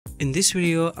In this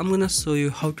video, I'm gonna show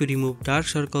you how to remove dark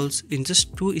circles in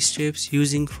just 2 steps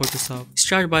using Photoshop.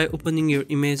 Start by opening your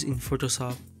image in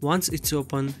Photoshop. Once it's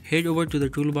open, head over to the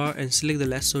toolbar and select the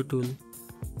lasso tool.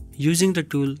 Using the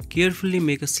tool, carefully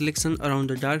make a selection around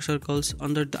the dark circles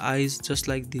under the eyes just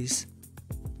like this.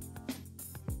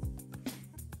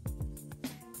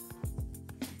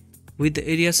 With the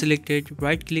area selected,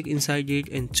 right click inside it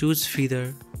and choose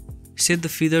feather. Set the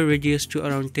feather radius to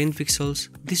around 10 pixels.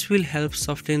 This will help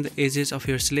soften the edges of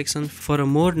your selection for a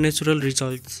more natural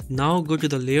results. Now go to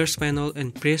the layers panel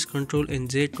and press Ctrl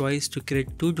and Z twice to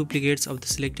create 2 duplicates of the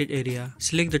selected area.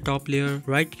 Select the top layer,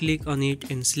 right click on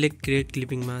it and select create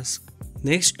clipping mask.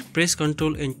 Next, press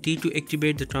Ctrl and T to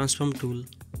activate the transform tool.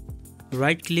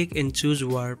 Right click and choose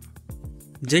warp.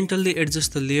 Gently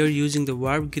adjust the layer using the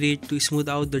warp grid to smooth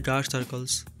out the dark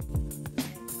circles.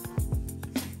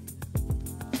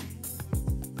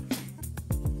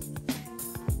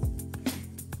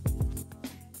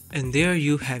 And there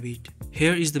you have it.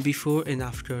 Here is the before and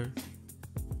after.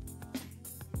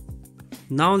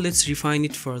 Now let's refine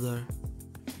it further.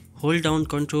 Hold down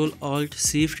Ctrl, Alt,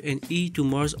 Shift and E to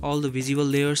merge all the visible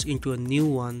layers into a new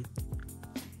one.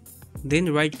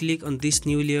 Then right click on this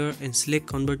new layer and select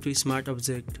Convert to Smart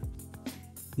Object.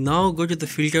 Now go to the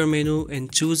filter menu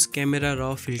and choose Camera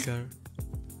Raw Filter.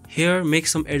 Here make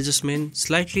some adjustment,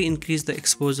 slightly increase the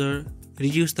exposure,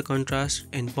 reduce the contrast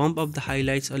and bump up the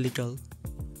highlights a little.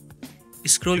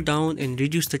 Scroll down and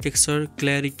reduce the texture,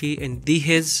 clarity and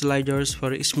dehaze sliders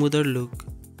for a smoother look.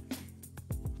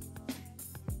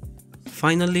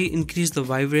 Finally, increase the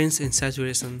vibrance and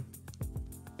saturation.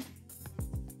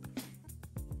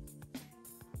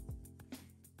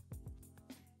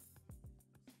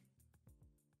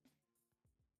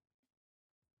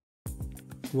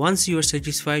 Once you are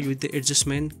satisfied with the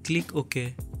adjustment, click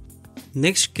OK.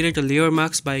 Next, create a layer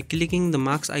mask by clicking the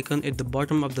mask icon at the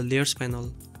bottom of the layers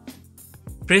panel.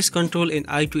 Press Ctrl and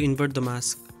I to invert the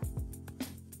mask.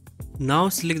 Now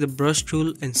select the brush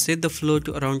tool and set the flow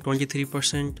to around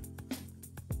 23%.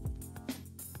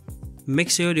 Make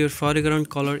sure your foreground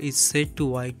color is set to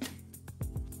white.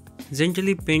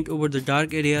 Gently paint over the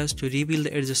dark areas to reveal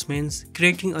the adjustments,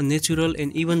 creating a natural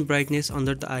and even brightness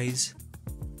under the eyes.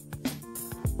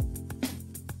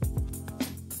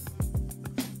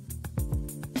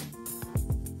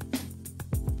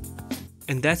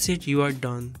 And that's it, you are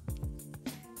done.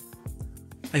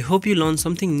 I hope you learned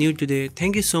something new today.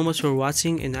 Thank you so much for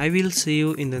watching and I will see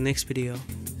you in the next video.